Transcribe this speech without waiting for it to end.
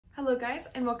Hello guys,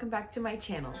 and welcome back to my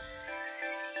channel.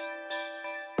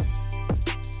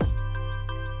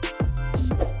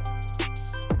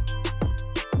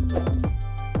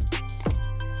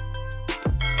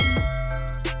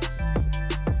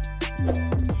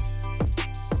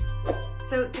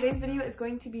 So today's video is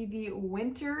going to be the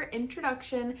winter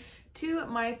introduction to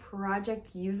my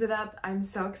project Use It Up. I'm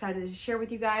so excited to share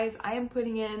with you guys. I am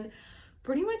putting in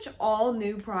pretty much all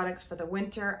new products for the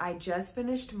winter. I just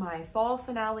finished my fall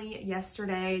finale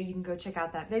yesterday. You can go check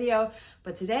out that video.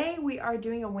 But today we are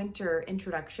doing a winter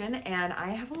introduction and I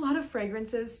have a lot of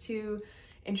fragrances to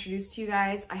introduce to you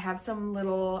guys. I have some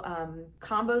little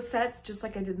combo sets just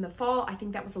like I did in the fall. I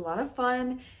think that was a lot of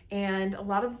fun, and a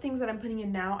lot of the things that I'm putting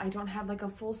in now I don't have like a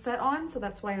full set on, so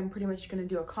that's why I'm pretty much gonna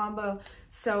do a combo.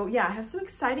 So yeah, I have some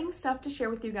exciting stuff to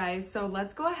share with you guys, so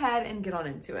let's go ahead and get on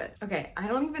into it. Okay, I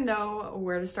don't even know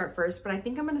where to start first, but I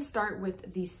think I'm gonna start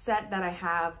with the set that I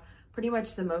have pretty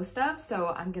much the most of, so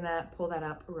I'm gonna pull that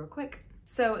up real quick.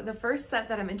 So the first set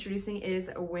that I'm introducing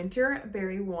is Winter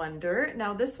Berry Wonder.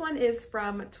 Now this one is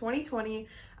from 2020.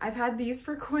 I've had these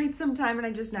for quite some time and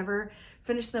I just never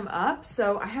finished them up.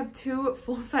 So I have two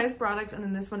full-size products and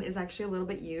then this one is actually a little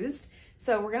bit used.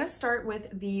 So we're gonna start with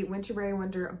the Winter Berry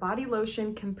Wonder Body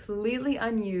Lotion, completely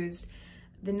unused.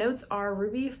 The notes are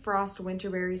Ruby Frost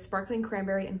Winterberry, Sparkling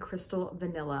Cranberry, and Crystal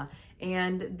Vanilla.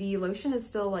 And the lotion is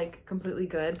still like completely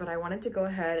good, but I wanted to go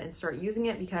ahead and start using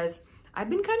it because I've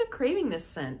been kind of craving this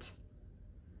scent.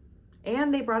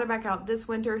 And they brought it back out this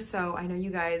winter, so I know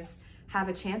you guys have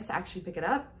a chance to actually pick it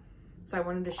up. So I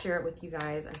wanted to share it with you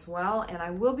guys as well. And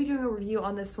I will be doing a review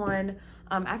on this one.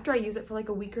 After I use it for like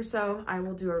a week or so, I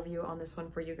will do a review on this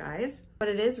one for you guys. But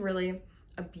it is really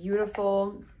a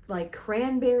beautiful like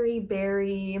cranberry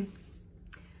berry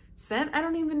scent.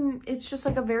 It's just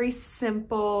like a very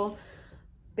simple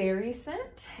berry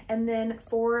scent. And then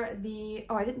for the,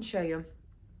 oh, I didn't show you.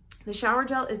 The shower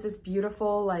gel is this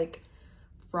beautiful, like,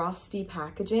 frosty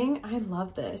packaging. I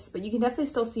love this, but you can definitely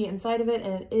still see inside of it,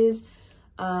 and it is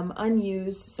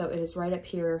unused, so it is right up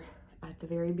here at the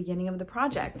very beginning of the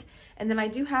project. And then I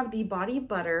do have the body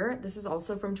butter. This is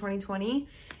also from 2020,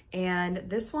 and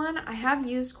this one I have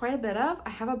used quite a bit of. I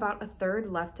have about a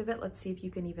third left of it. Let's see if you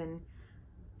can even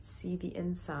see the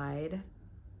inside.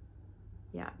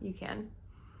 Yeah, you can.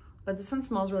 But this one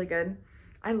smells really good.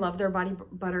 I love their body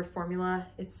butter formula.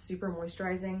 It's super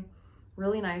moisturizing,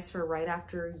 really nice for right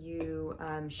after you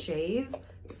shave.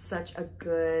 Such a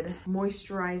good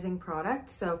moisturizing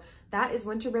product. So that is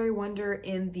Winter Berry Wonder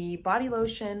in the body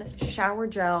lotion, shower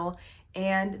gel,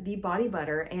 and the body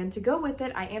butter. And to go with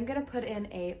it, I am gonna put in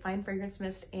a fine fragrance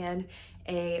mist and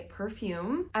a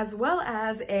perfume, as well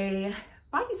as a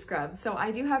body scrub. So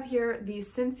I do have here the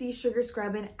Scentsy Sugar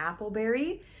Scrub in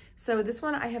Appleberry. So this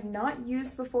one I have not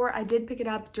used before. I did pick it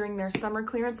up during their summer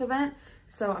clearance event.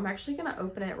 So I'm actually gonna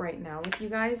open it right now with you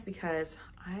guys because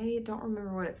I don't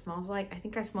remember what it smells like. I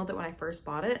think I smelled it when I first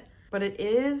bought it, but it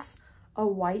is a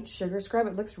white sugar scrub.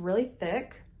 It looks really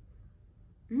thick.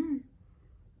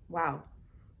 Wow,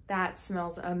 that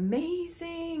smells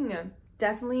amazing.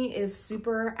 Definitely is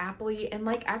super appley and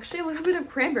like actually a little bit of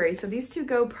cranberry. So these two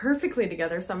go perfectly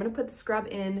together. So I'm gonna put the scrub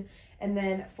in, and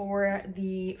then for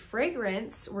the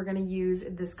fragrance, we're gonna use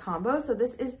this combo. So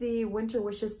this is the Winter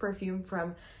Wishes perfume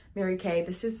from Mary Kay.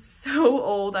 This is so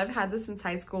old. I've had this since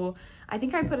high school. I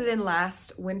think I put it in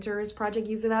last winter's project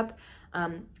Use It Up.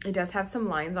 It does have some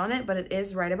lines on it, but it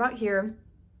is right about here.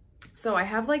 So I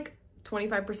have like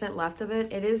 25% left of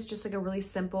it. It is just like a really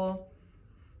simple,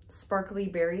 sparkly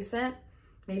berry scent,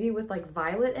 maybe with like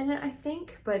violet in it, I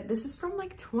think. But this is from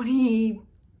like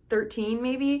 2013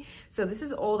 maybe. So this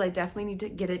is old. I definitely need to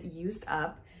get it used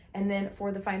up. And then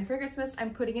for the fine fragrance mist, I'm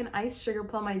putting in Iced Sugar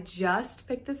Plum. I just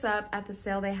picked this up at the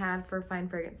sale they had for fine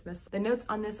fragrance mist. The notes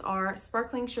on this are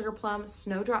Sparkling Sugar Plum,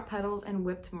 Snowdrop Petals, and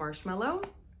Whipped Marshmallow.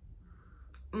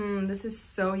 This is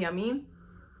so yummy.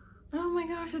 Oh my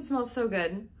gosh, it smells so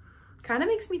good. Kind of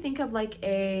makes me think of like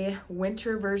a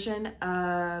winter version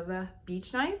of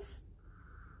Beach Nights.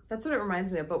 That's what it reminds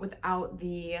me of, but without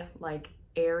the like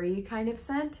airy kind of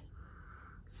scent.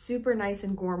 Super nice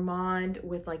and gourmand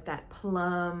with like that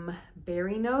plum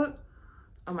berry note.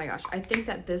 Oh my gosh, I think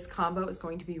that this combo is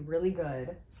going to be really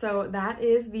good. So that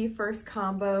is the first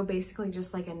combo, basically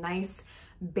just like a nice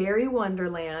berry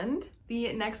wonderland.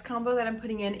 The next combo that I'm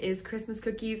putting in is Christmas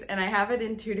cookies, and I have it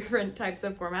in two different types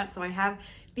of formats. So I have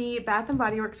the Bath &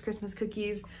 Body Works Christmas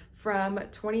cookies from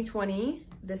 2020.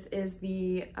 This is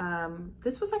the,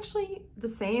 this was actually the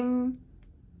same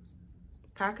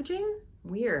packaging,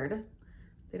 weird.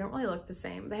 They don't really look the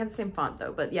same. They have the same font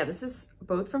though, but yeah, this is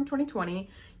both from 2020.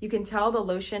 You can tell the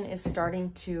lotion is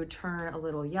starting to turn a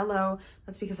little yellow.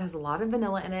 That's because it has a lot of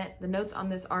vanilla in it. The notes on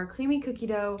this are creamy cookie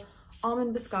dough,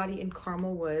 almond biscotti, and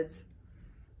caramel woods.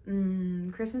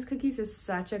 Christmas cookies is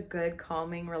such a good,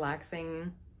 calming,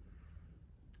 relaxing,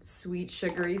 sweet,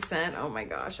 sugary scent. Oh my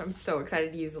gosh, I'm so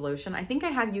excited to use the lotion. I think I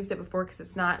have used it before because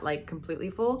it's not like completely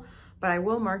full, but I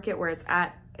will mark it where it's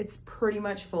at. It's pretty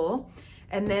much full.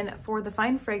 And then for the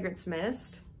Fine Fragrance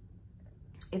Mist,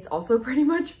 it's also pretty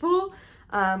much full.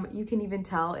 You can even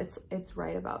tell it's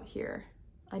right about here.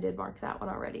 I did mark that one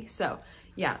already. So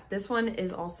yeah, this one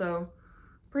is also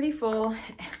pretty full.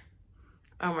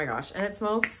 Oh my gosh, and it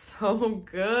smells so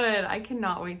good. I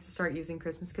cannot wait to start using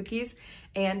Christmas cookies.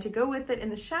 And to go with it in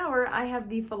the shower, I have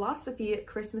the Philosophy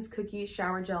Christmas Cookie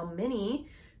Shower Gel Mini.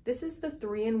 This is the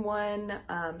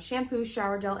 3-in-1 shampoo,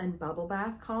 shower gel, and bubble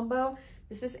bath combo.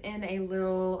 This is in a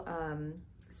little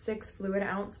 6 fluid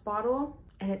ounce bottle,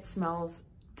 and it smells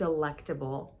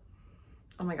delectable.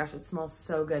 Oh my gosh, it smells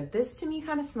so good. This to me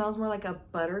kind of smells more like a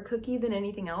butter cookie than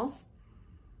anything else.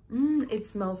 It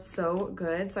smells so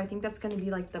good. So I think that's going to be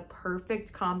like the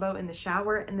perfect combo in the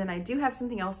shower. And then I do have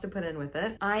something else to put in with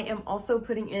it. I am also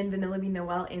putting in Vanilla Bean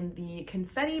Noel in the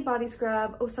confetti body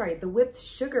scrub. Oh, sorry, the whipped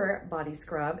sugar body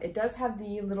scrub. It does have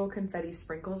the little confetti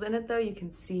sprinkles in it though. You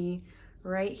can see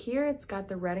right here, it's got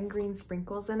the red and green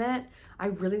sprinkles in it. I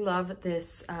really love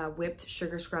this whipped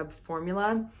sugar scrub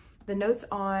formula. The notes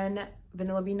on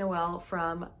Vanilla Bean Noel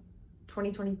from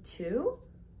 2022.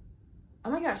 Oh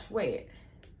my gosh, wait.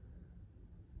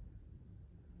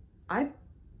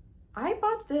 I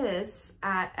bought this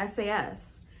at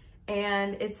SAS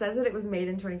and it says that it was made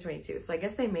in 2022. So I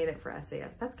guess they made it for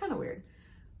SAS. That's kind of weird.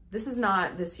 This is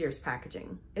not this year's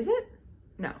packaging, is it?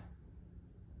 No.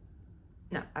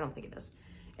 No, I don't think it is.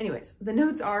 Anyways, the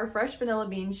notes are fresh vanilla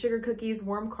bean, sugar cookies,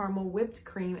 warm caramel, whipped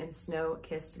cream, and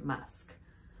snow-kissed musk.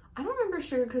 I don't remember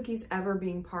sugar cookies ever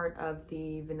being part of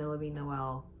the Vanilla Bean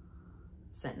Noel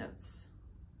scent notes.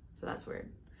 So that's weird.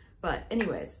 But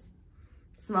anyways,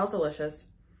 smells delicious.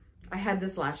 I had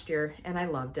this last year and I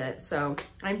loved it. So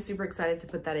I'm super excited to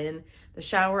put that in the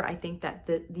shower. I think that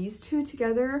these two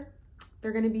together,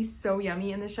 they're gonna be so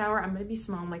yummy in the shower. I'm gonna be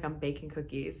smelling like I'm baking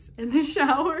cookies in the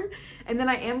shower. And then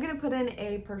I am gonna put in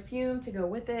a perfume to go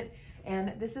with it.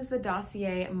 And this is the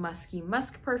Dossier Musky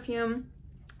Musk perfume.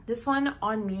 This one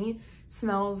on me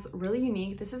smells really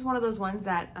unique. This is one of those ones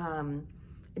that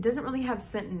it doesn't really have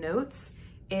scent notes.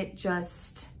 It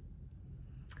just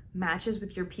matches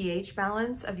with your pH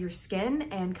balance of your skin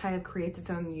and kind of creates its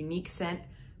own unique scent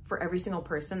for every single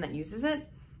person that uses it.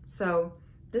 So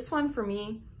this one for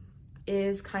me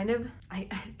is kind of,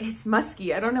 it's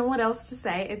musky. I don't know what else to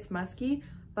say. It's musky,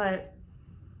 but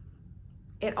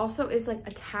it also is like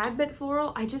a tad bit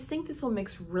floral. I just think this will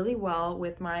mix really well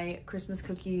with my Christmas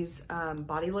Cookies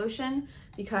body lotion,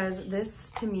 because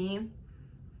this to me,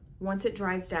 once it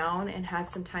dries down and has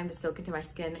some time to soak into my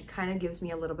skin, it kind of gives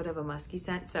me a little bit of a musky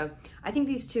scent. So I think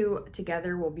these two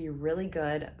together will be really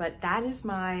good, but that is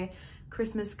my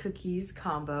Christmas Cookies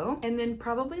combo. And then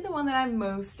probably the one that I'm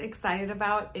most excited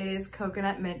about is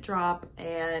Coconut Mint Drop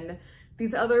and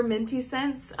these other minty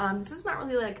scents. This is not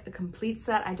really like a complete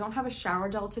set. I don't have a shower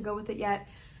gel to go with it yet.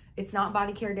 It's not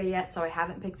body care day yet, so I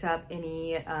haven't picked up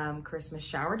any Christmas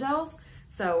shower gels.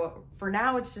 So for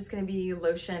now, it's just gonna be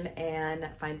lotion and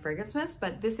Fine Fragrance Mist,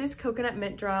 but this is Coconut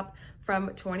Mint Drop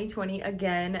from 2020.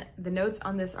 Again, the notes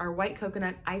on this are white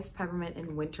coconut, iced peppermint,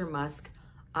 and winter musk.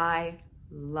 I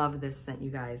love this scent, you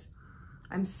guys.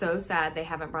 I'm so sad they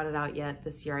haven't brought it out yet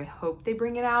this year. I hope they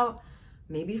bring it out.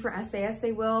 Maybe for SAS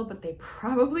they will, but they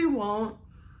probably won't,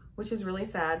 which is really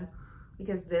sad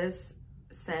because this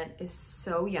scent is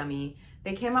so yummy.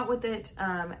 They came out with it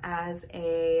as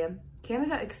a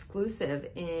Canada exclusive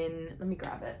in, let me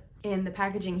grab it, in the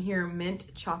packaging here,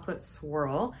 mint chocolate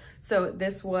swirl. So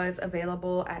this was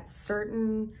available at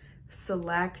certain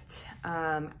select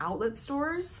outlet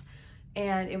stores,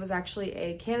 and it was actually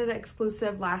a Canada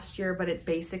exclusive last year, but it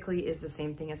basically is the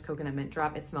same thing as Coconut Mint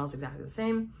Drop. It smells exactly the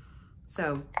same.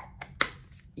 So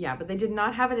yeah, but they did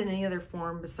not have it in any other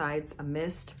form besides a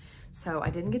mist. So I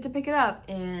didn't get to pick it up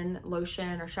in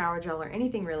lotion or shower gel or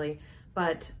anything really,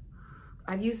 but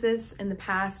I've used this in the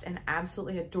past and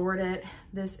absolutely adored it.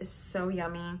 This is so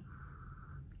yummy.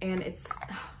 And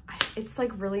it's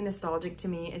like really nostalgic to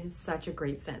me. It is such a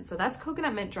great scent. So that's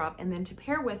Coconut Mint Drop. And then to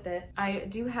pair with it, I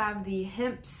do have the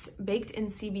Hemp's Baked in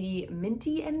CBD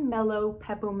Minty and Mellow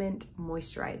Peppermint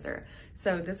Moisturizer.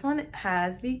 So this one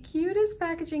has the cutest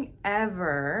packaging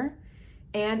ever.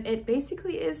 And it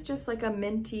basically is just like a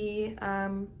minty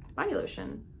body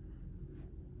lotion.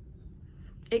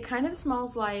 It kind of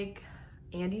smells like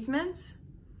Andes mints.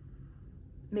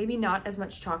 Maybe not as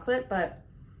much chocolate, but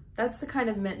that's the kind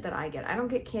of mint that I get. I don't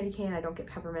get candy cane, I don't get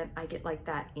peppermint, I get like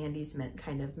that Andes mint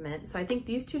kind of mint. So I think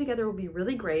these two together will be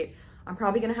really great. I'm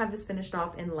probably gonna have this finished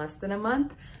off in less than a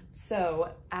month.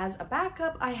 So as a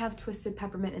backup, I have Twisted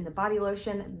Peppermint in the body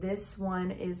lotion. This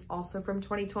one is also from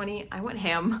 2020. I went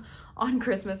ham on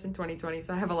Christmas in 2020,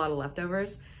 so I have a lot of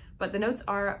leftovers. But the notes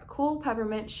are cool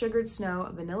peppermint, sugared snow,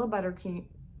 vanilla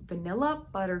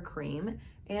buttercream,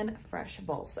 and fresh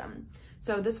balsam.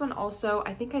 So this one also,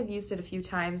 I think I've used it a few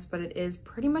times, but it is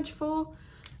pretty much full.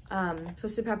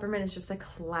 Twisted Peppermint is just a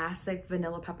classic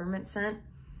vanilla peppermint scent.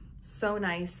 So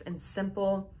nice and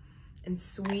simple and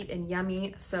sweet and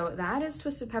yummy. So that is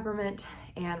Twisted Peppermint,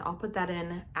 and I'll put that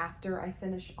in after I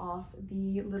finish off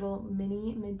the little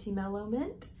mini Minty Mellow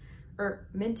Mint, or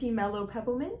Minty Mellow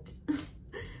Peppermint.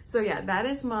 So yeah, that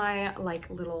is my like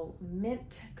little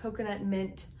mint, coconut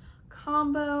mint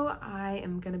combo. I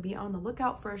am gonna be on the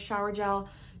lookout for a shower gel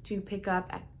to pick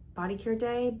up at body care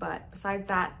day, but besides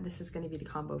that, this is going to be the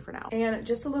combo for now. And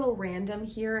just a little random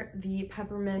here, the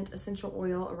peppermint essential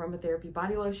oil aromatherapy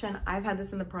body lotion. I've had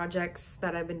this in the projects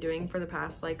that I've been doing for the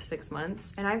past like 6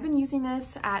 months, and I've been using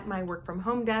this at my work from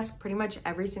home desk pretty much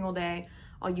every single day.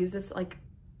 I'll use this like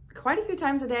quite a few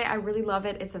times a day. I really love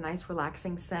it. It's a nice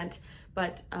relaxing scent,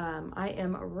 but I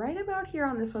am right about here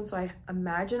on this one, so I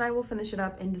imagine I will finish it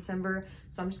up in December.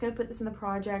 So I'm just gonna put this in the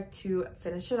project to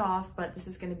finish it off, but this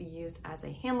is gonna be used as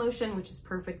a hand lotion, which is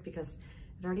perfect because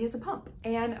it already has a pump.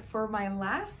 And for my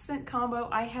last scent combo,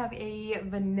 I have a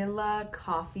vanilla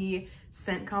coffee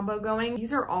scent combo going.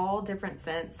 These are all different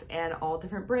scents and all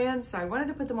different brands, so I wanted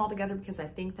to put them all together because I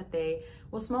think that they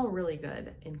will smell really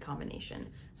good in combination.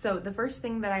 So the first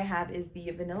thing that I have is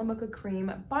the Vanilla Mocha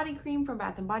Cream Body Cream from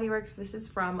Bath & Body Works. This is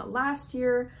from last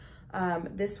year.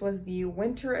 This was the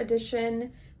winter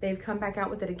edition. They've come back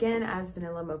out with it again as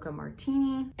Vanilla Mocha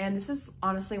Martini. And this is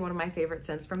honestly one of my favorite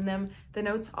scents from them. The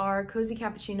notes are Cozy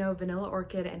Cappuccino, Vanilla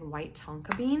Orchid, and White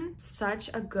Tonka Bean. Such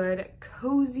a good,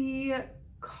 cozy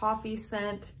coffee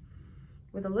scent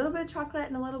with a little bit of chocolate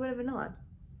and a little bit of vanilla.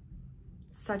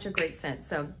 Such a great scent.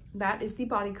 So that is the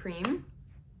body cream.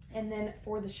 And then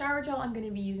for the shower gel, I'm going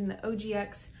to be using the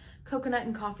OGX Coconut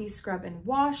and Coffee Scrub and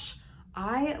Wash.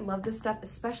 I love this stuff,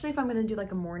 especially if I'm gonna do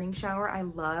like a morning shower. I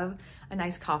love a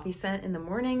nice coffee scent in the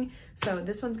morning. So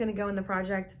this one's gonna go in the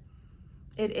project.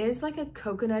 It is like a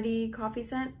coconutty coffee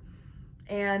scent.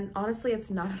 And honestly, it's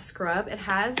not a scrub. It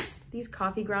has these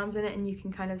coffee grounds in it and you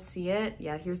can kind of see it.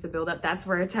 Yeah, here's the buildup. That's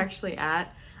where it's actually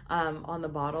at on the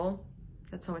bottle.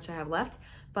 That's how much I have left.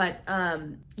 But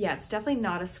yeah, it's definitely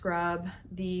not a scrub.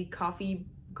 The coffee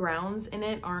grounds in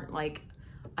it aren't like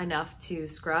enough to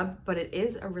scrub, but it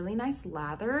is a really nice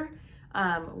lather.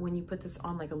 When you put this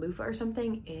on like a loofah or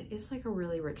something, it is like a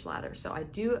really rich lather. So I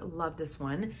do love this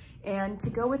one. And to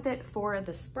go with it for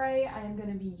the spray, I am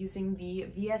going to be using the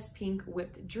VS Pink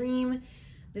Whipped Dream.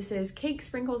 This is cake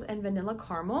sprinkles and vanilla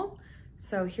caramel.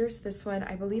 So here's this one.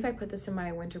 I believe I put this in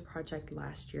my winter project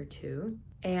last year too.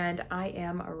 And I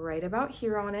am right about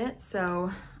here on it.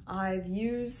 So I've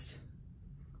used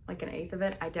like 1/8 of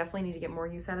it. I definitely need to get more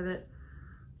use out of it.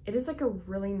 It is like a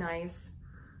really nice,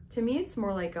 to me, it's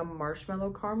more like a marshmallow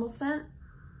caramel scent.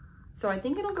 So I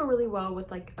think it'll go really well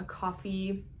with like a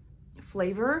coffee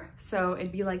flavor. So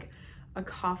it'd be like a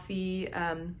coffee,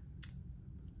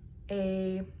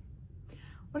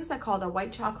 what is that called? A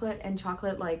white chocolate and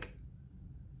chocolate, like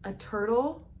a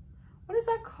turtle. What is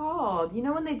that called? You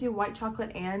know when they do white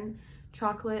chocolate and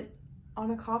chocolate on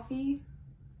a coffee?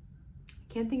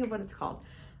 Can't think of what it's called.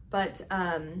 But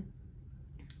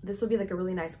this will be like a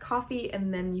really nice coffee,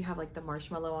 and then you have like the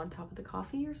marshmallow on top of the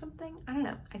coffee or something. I don't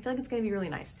know. I feel like it's gonna be really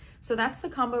nice. So that's the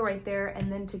combo right there.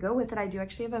 And then to go with it, I do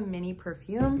actually have a mini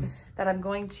perfume that I'm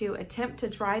going to attempt to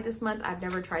try this month. I've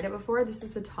never tried it before. This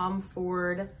is the Tom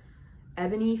Ford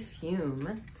Ebony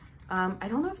Fume. I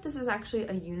don't know if this is actually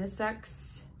a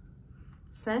unisex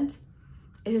scent.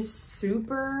 It is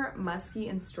super musky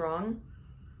and strong.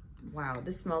 Wow,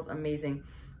 this smells amazing.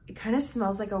 It kind of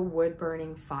smells like a wood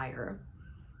burning fire.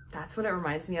 That's what it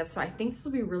reminds me of. So I think this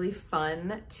will be really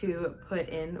fun to put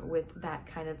in with that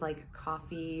kind of like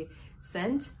coffee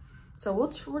scent. So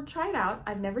we'll try it out.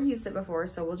 I've never used it before,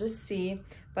 so we'll just see.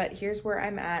 But here's where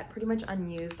I'm at, pretty much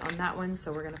unused on that one.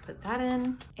 So we're gonna put that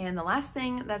in. And the last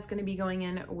thing that's gonna be going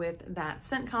in with that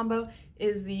scent combo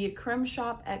is the Creme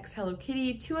Shop X Hello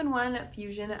Kitty 2-in-1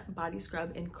 Fusion Body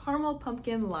Scrub in Caramel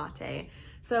Pumpkin Latte.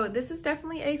 So this is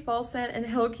definitely a fall scent, and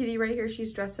Hello Kitty right here,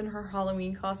 she's dressed in her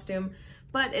Halloween costume.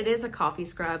 But it is a coffee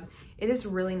scrub. It is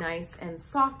really nice and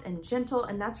soft and gentle,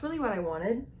 and that's really what I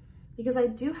wanted, because I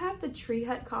do have the Tree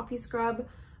Hut coffee scrub,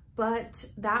 but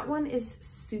that one is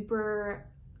super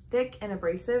thick and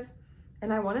abrasive,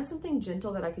 and I wanted something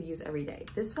gentle that I could use every day.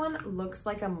 This one looks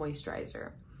like a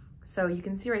moisturizer. So you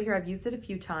can see right here, I've used it a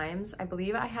few times. I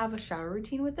believe I have a shower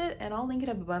routine with it, and I'll link it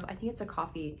up above. I think it's a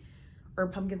coffee or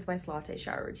pumpkin spice latte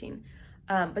shower routine.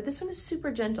 But this one is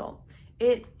super gentle.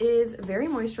 It is very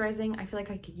moisturizing. I feel like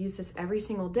I could use this every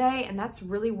single day, and that's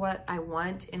really what I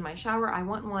want in my shower. I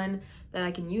want one that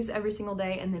I can use every single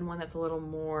day, and then one that's a little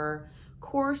more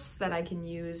coarse that I can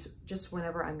use just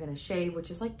whenever I'm gonna shave,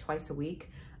 which is like twice a week.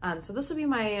 So this will be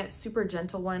my super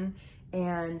gentle one,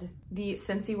 and the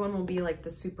Scentsy one will be like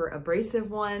the super abrasive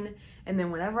one. And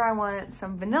then whenever I want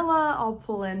some vanilla, I'll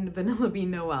pull in Vanilla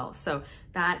Bean Noel. So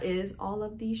that is all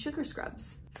of the sugar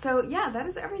scrubs. So yeah, that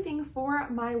is everything for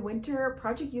my winter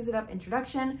Project Use It Up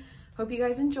introduction. Hope you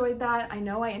guys enjoyed that. I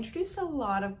know I introduced a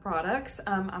lot of products.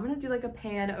 I'm gonna do like a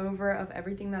pan over of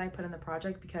everything that I put in the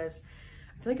project because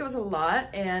I feel like it was a lot,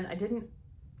 and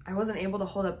I wasn't able to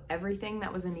hold up everything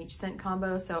that was in each scent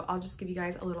combo, so I'll just give you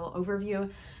guys a little overview.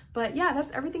 But yeah,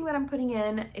 that's everything that I'm putting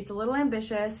in. It's a little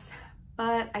ambitious,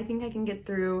 but I think I can get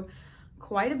through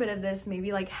quite a bit of this,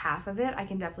 maybe like half of it I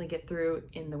can definitely get through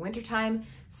in the wintertime.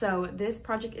 So this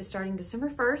project is starting December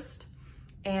 1st,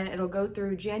 and it'll go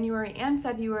through January and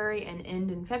February and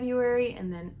end in February,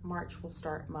 and then March will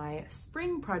start my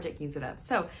spring Project Use It Up.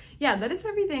 So yeah, that is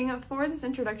everything for this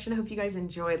introduction. I hope you guys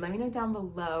enjoyed. Let me know down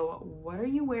below, what are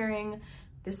you wearing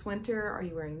this winter? Are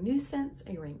you wearing new scents?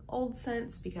 Are you wearing old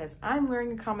scents? Because I'm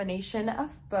wearing a combination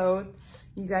of both.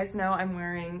 You guys know I'm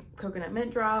wearing coconut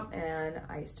mint drop and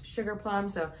iced sugar plum,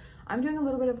 so I'm doing a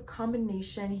little bit of a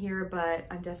combination here, but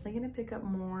I'm definitely gonna pick up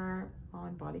more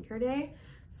on body care day.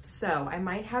 So I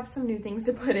might have some new things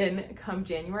to put in come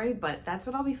January, but that's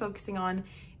what I'll be focusing on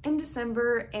in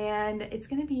December, and it's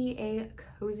gonna be a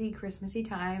cozy Christmassy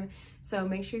time. So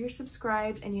make sure you're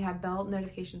subscribed and you have bell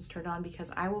notifications turned on,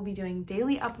 because I will be doing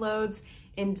daily uploads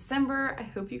in December. I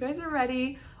hope you guys are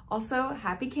ready. Also,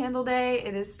 happy Candle Day.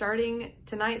 It is starting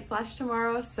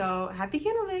tonight/tomorrow, so happy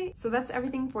Candle Day. So that's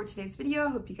everything for today's video.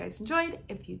 Hope you guys enjoyed.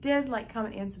 If you did, like,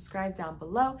 comment, and subscribe down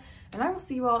below, and I will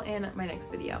see you all in my next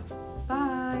video.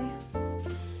 Bye.